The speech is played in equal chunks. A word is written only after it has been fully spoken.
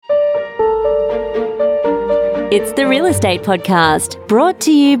It's the Real Estate Podcast, brought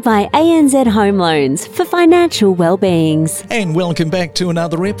to you by ANZ Home Loans for financial well-beings. And welcome back to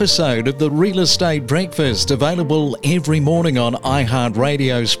another episode of the Real Estate Breakfast, available every morning on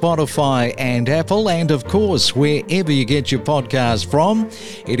iHeartRadio, Spotify and Apple, and of course, wherever you get your podcast from.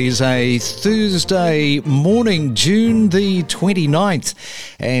 It is a Thursday morning, June the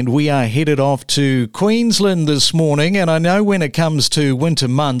 29th, and we are headed off to Queensland this morning. And I know when it comes to winter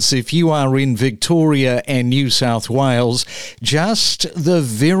months, if you are in Victoria and New South Wales, just the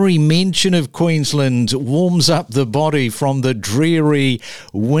very mention of Queensland warms up the body from the dreary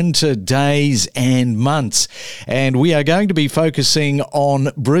winter days and months. And we are going to be focusing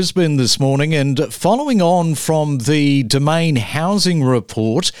on Brisbane this morning, and following on from the Domain Housing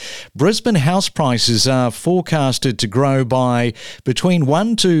Report, Brisbane house prices are forecasted to grow by between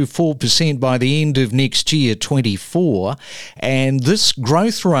 1 to 4% by the end of next year, 24, and this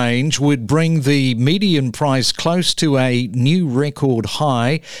growth range would bring the median price close to a new record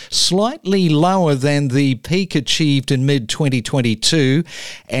high, slightly lower than the peak achieved in mid-2022.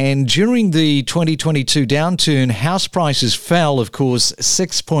 And during the 2022 downturn, house prices fell, of course,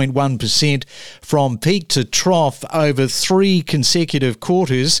 6.1% from peak to trough over 3 consecutive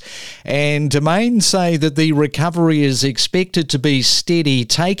quarters. And Domain say that the recovery is expected to be steady,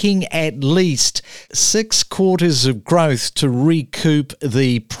 taking at least 6 quarters of growth to recoup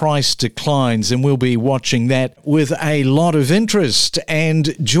the price declines. And we'll be watching that with a lot of interest.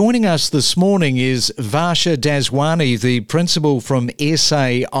 And joining us this morning is Varsha Daswani, the principal from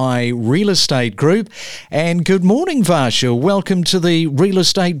SAI Real Estate Group. And good morning, Varsha. Welcome to the Real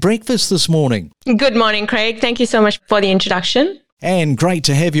Estate Breakfast this morning. Good morning, Craig. Thank you so much for the introduction. And great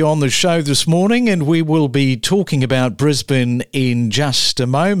to have you on the show this morning, and we will be talking about Brisbane in just a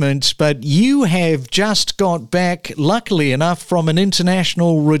moment. But you have just got back, luckily enough, from an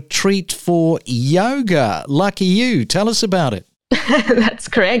international retreat for yoga. Lucky you. Tell us about it. That's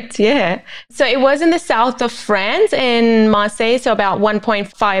correct, yeah. So it was in the south of France, in Marseille, so about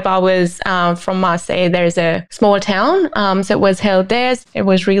 1.5 hours from Marseille. There's a small town, so it was held there. It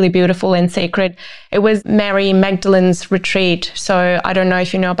was really beautiful and sacred. It was Mary Magdalene's retreat, so I don't know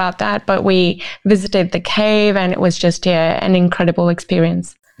if you know about that, but we visited the cave, and it was just an incredible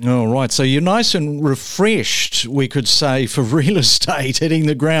experience. All right, so you're nice and refreshed, we could say, for real estate, hitting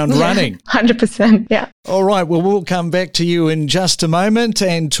the ground running. 100%, yeah. All right, well, we'll come back to you in just a moment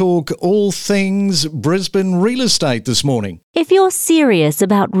and talk all things Brisbane real estate this morning. If you're serious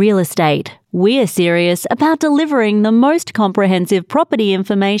about real estate, we're serious about delivering the most comprehensive property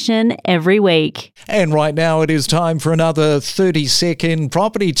information every week. And right now it is time for another 30-second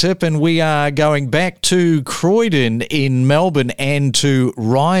property tip, and we are going back to Croydon in Melbourne and to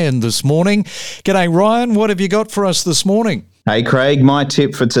Ryan this morning. G'day, Ryan. What have you got for us this morning? Hey, Craig, my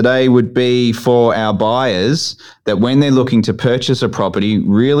tip for today would be for our buyers that when they're looking to purchase a property,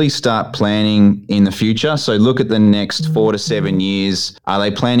 really start planning in the future. So look at the next 4 to 7 years. Are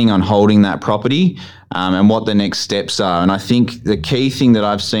they planning on holding that property? And what the next steps are. And I think the key thing that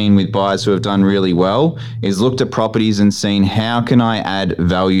I've seen with buyers who have done really well is looked at properties and seen, how can I add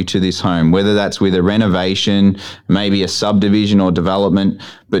value to this home, whether that's with a renovation, maybe a subdivision or development,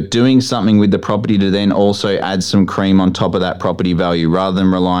 but doing something with the property to then also add some cream on top of that property value rather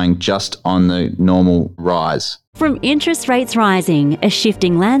than relying just on the normal rise. From interest rates rising, a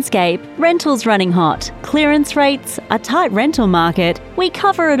shifting landscape, rentals running hot, clearance rates, a tight rental market, we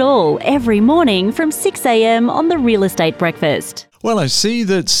cover it all every morning from 6 a.m. on the Real Estate Breakfast. Well, I see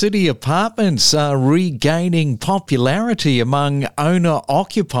that city apartments are regaining popularity among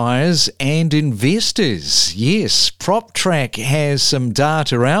owner-occupiers and investors. Yes, PropTrack has some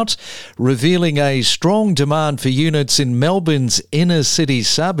data out revealing a strong demand for units in Melbourne's inner city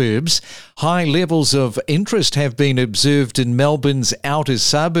suburbs. High levels of interest have been observed in Melbourne's outer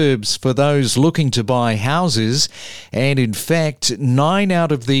suburbs for those looking to buy houses. And in fact, 9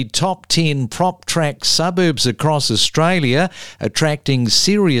 out of the top 10 PropTrack suburbs across Australia, attracting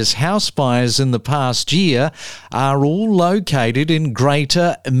serious house buyers in the past year, are all located in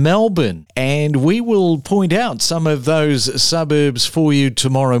Greater Melbourne. And we will point out some of those suburbs for you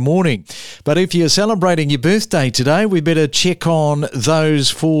tomorrow morning. But if you're celebrating your birthday today, we better check on those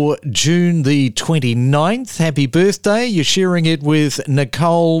for June the 29th. Happy birthday. You're sharing it with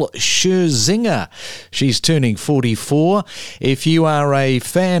Nicole Scherzinger. She's turning 44. If you are a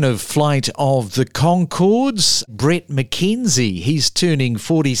fan of Flight of the Conchords, Brett McKenzie, he's turning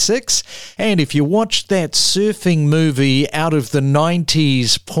 46. And if you watched that surfing movie out of the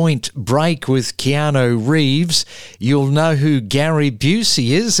 90s, Point Break, with Keanu Reeves, you'll know who Gary Busey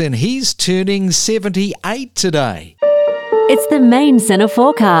is, and he's turning 78 today. It's the main centre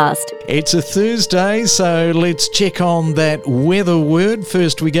forecast. It's a Thursday, so let's check on that weather word.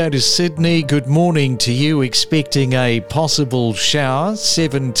 First we go to Sydney. Good morning to you. Expecting a possible shower.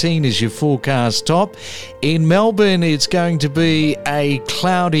 17 is your forecast top. In Melbourne, it's going to be a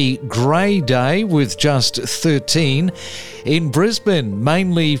cloudy grey day with just 13. In Brisbane,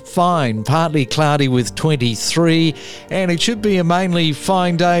 mainly fine, partly cloudy with 23. And it should be a mainly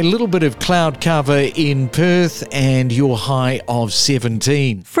fine day. A little bit of cloud cover in Perth and your high of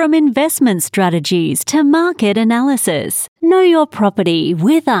 17. From investment strategies to market analysis, know your property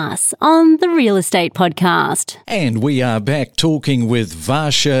with us on the Real Estate Podcast. And we are back talking with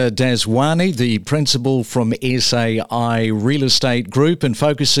Varsha Daswani, the principal from SAI Real Estate Group, and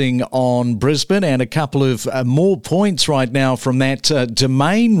focusing on Brisbane, and a couple of more points right now from that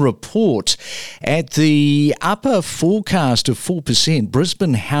domain report. At the upper forecast of 4%,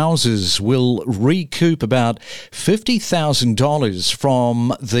 Brisbane houses will recoup about $50,000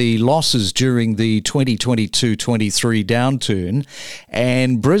 from the losses during the 2022-23 downturn.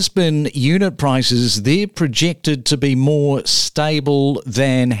 And Brisbane unit prices, they're projected to be more stable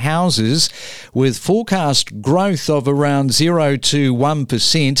than houses, with forecast growth of around 0 to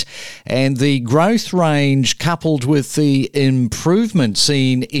 1%. And the growth range, coupled with the improvement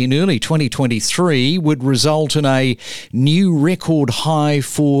seen in early 2023, would result in a new record high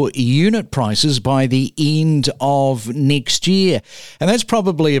for unit prices by the end of next year. And that's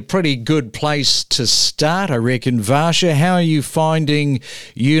probably a pretty good place to start, I reckon. Varsha, how are you finding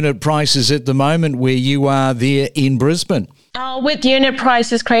unit prices at the moment where you are there in Brisbane? With unit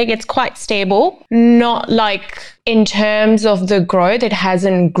prices, Craig, it's quite stable. Not like in terms of the growth, it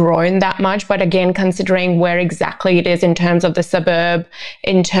hasn't grown that much. But again, considering where exactly it is in terms of the suburb,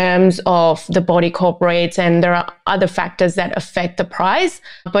 in terms of the body corp rates, and there are other factors that affect the price.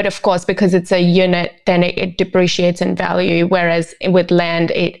 But of course, because it's a unit, then it depreciates in value. Whereas with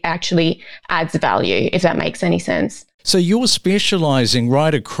land, it actually adds value, if that makes any sense. So you're specialising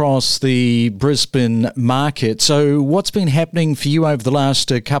right across the Brisbane market. So what's been happening for you over the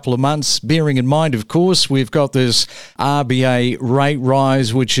last couple of months, bearing in mind, of course, we've got this RBA rate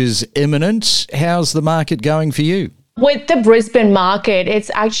rise, which is imminent. How's the market going for you? With the Brisbane market, it's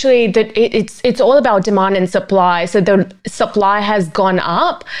actually that it's all about demand and supply. So the supply has gone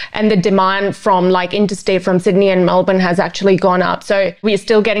up, and the demand from like interstate from Sydney and Melbourne has actually gone up. So we're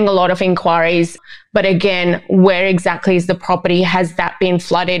still getting a lot of inquiries. But again, where exactly is the property? Has that been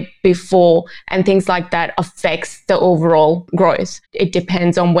flooded before? And things like that affects the overall growth. It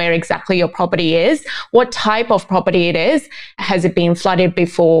depends on where exactly your property is, what type of property it is. Has it been flooded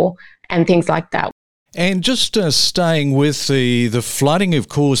before? And things like that. And just staying with the flooding, of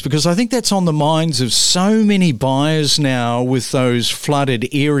course, because I think that's on the minds of so many buyers now with those flooded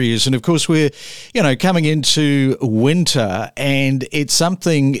areas. And of course, we're, coming into winter, and it's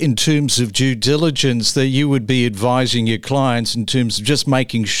something in terms of due diligence that you would be advising your clients in terms of just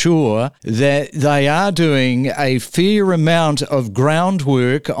making sure that they are doing a fair amount of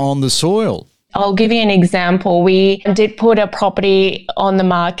groundwork on the soil. I'll give you an example. We did put a property on the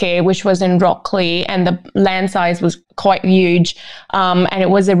market, which was in Rockley, and the land size was quite huge. And it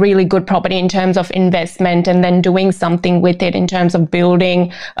was a really good property in terms of investment, and then doing something with it in terms of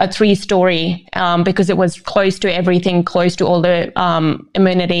building a 3-story, because it was close to everything, close to all the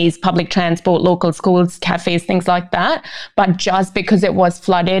amenities, public transport, local schools, cafes, things like that. But just because it was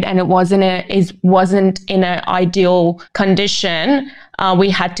flooded and it wasn't in an ideal condition, we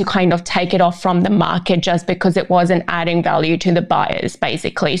had to kind of take it off from the market just because it wasn't adding value to the buyers,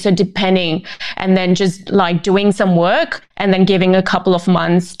 basically. So depending, and then just like doing some work and then giving a couple of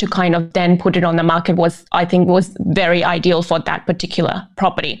months to kind of then put it on the market was very ideal for that particular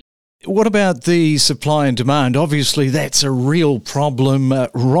property. What about the supply and demand? Obviously, that's a real problem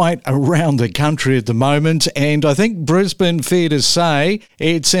right around the country at the moment. And I think Brisbane, fair to say,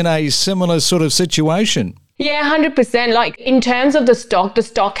 it's in a similar sort of situation. Yeah, 100%. Like in terms of the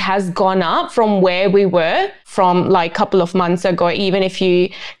stock has gone up from where we were from like a couple of months ago. Even if you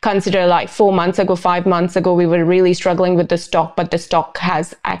consider like 4 months ago, 5 months ago, we were really struggling with the stock, but the stock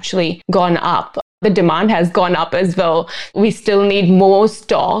has actually gone up. The demand has gone up as well. We still need more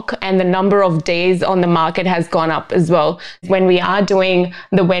stock, and the number of days on the market has gone up as well. When we are doing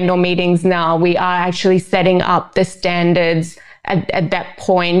the vendor meetings now, we are actually setting up the standards at that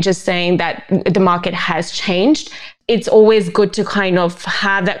point, just saying that the market has changed. It's always good to kind of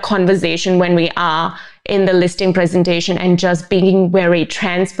have that conversation when we are in the listing presentation, and just being very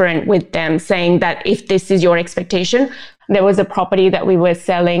transparent with them, saying that if this is your expectation, there was a property that we were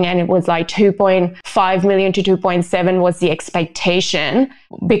selling and it was like 2.5 million to 2.7 was the expectation,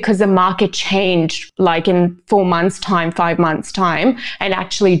 because the market changed like in 4 months time, 5 months time, and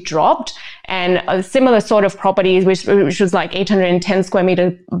actually dropped. And a similar sort of properties, which was like 810 square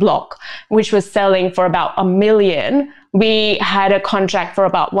meter block, which was selling for about $1 million. We had a contract for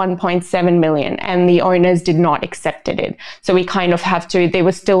about 1.7 million and the owners did not accept it. So we kind of they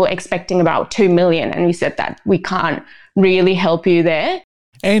were still expecting about 2 million. And we said that we can't really help you there.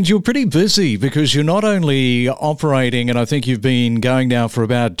 And you're pretty busy because you're not only operating, and I think you've been going now for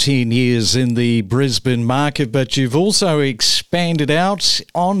about 10 years in the Brisbane market, but you've also expanded out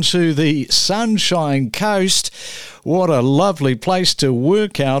onto the Sunshine Coast. What a lovely place to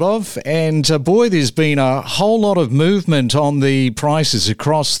work out of. And boy, there's been a whole lot of movement on the prices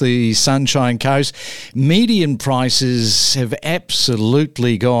across the Sunshine Coast. Median prices have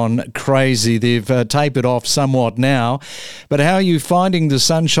absolutely gone crazy. They've tapered off somewhat now. But how are you finding the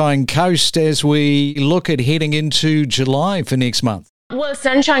Sunshine Coast as we look at heading into July for next month? Well,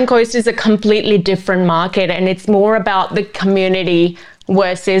 Sunshine Coast is a completely different market and it's more about the community,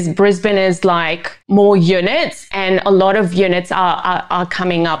 versus Brisbane is like more units, and a lot of units are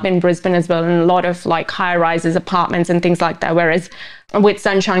coming up in Brisbane as well, and a lot of like high rises, apartments and things like that. Whereas with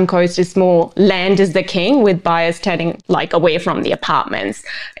Sunshine Coast, it's more land is the king, with buyers turning like away from the apartments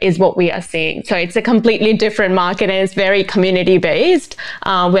is what we are seeing. So it's a completely different market and it's very community based,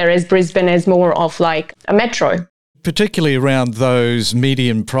 whereas Brisbane is more of like a metro. Particularly around those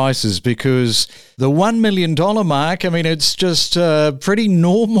median prices, because the $1 million mark, I mean, it's just pretty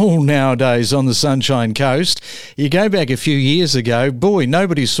normal nowadays on the Sunshine Coast. You go back a few years ago, boy,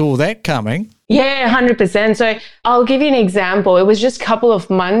 nobody saw that coming. Yeah, 100%. So I'll give you an example. It was just a couple of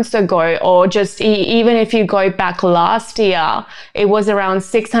months ago, or just even if you go back last year, it was around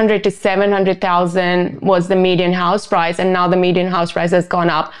 600 to 700,000 was the median house price. And now the median house price has gone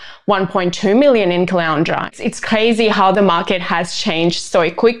up 1.2 million in Caloundra. It's crazy how the market has changed so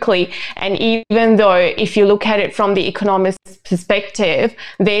quickly. And even though if you look at it from the economist perspective,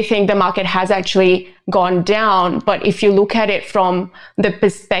 they think the market has actually gone down. But if you look at it from the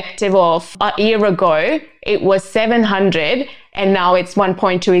perspective of a year ago, it was 700 and now it's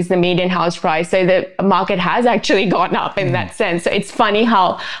 1.2 is the median house price. So the market has actually gone up in that sense. So it's funny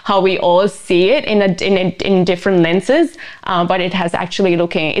how we all see it in different lenses, but it's actually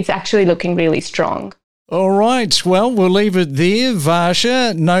looking really strong. All right, well, we'll leave it there.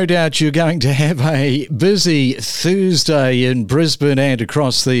 Varsha, no doubt you're going to have a busy Thursday in Brisbane and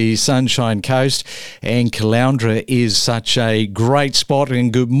across the Sunshine Coast, and Caloundra is such a great spot,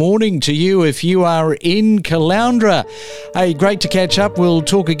 and good morning to you if you are in Caloundra. Hey, great to catch up. We'll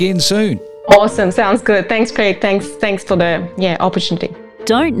talk again soon. Awesome, sounds good. Thanks, Craig. Thanks for the opportunity.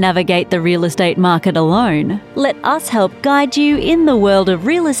 Don't navigate the real estate market alone. Let us help guide you in the world of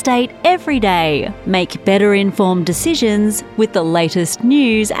real estate every day. Make better informed decisions with the latest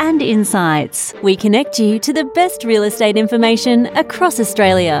news and insights. We connect you to the best real estate information across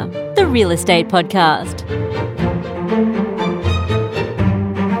Australia. The Real Estate Podcast.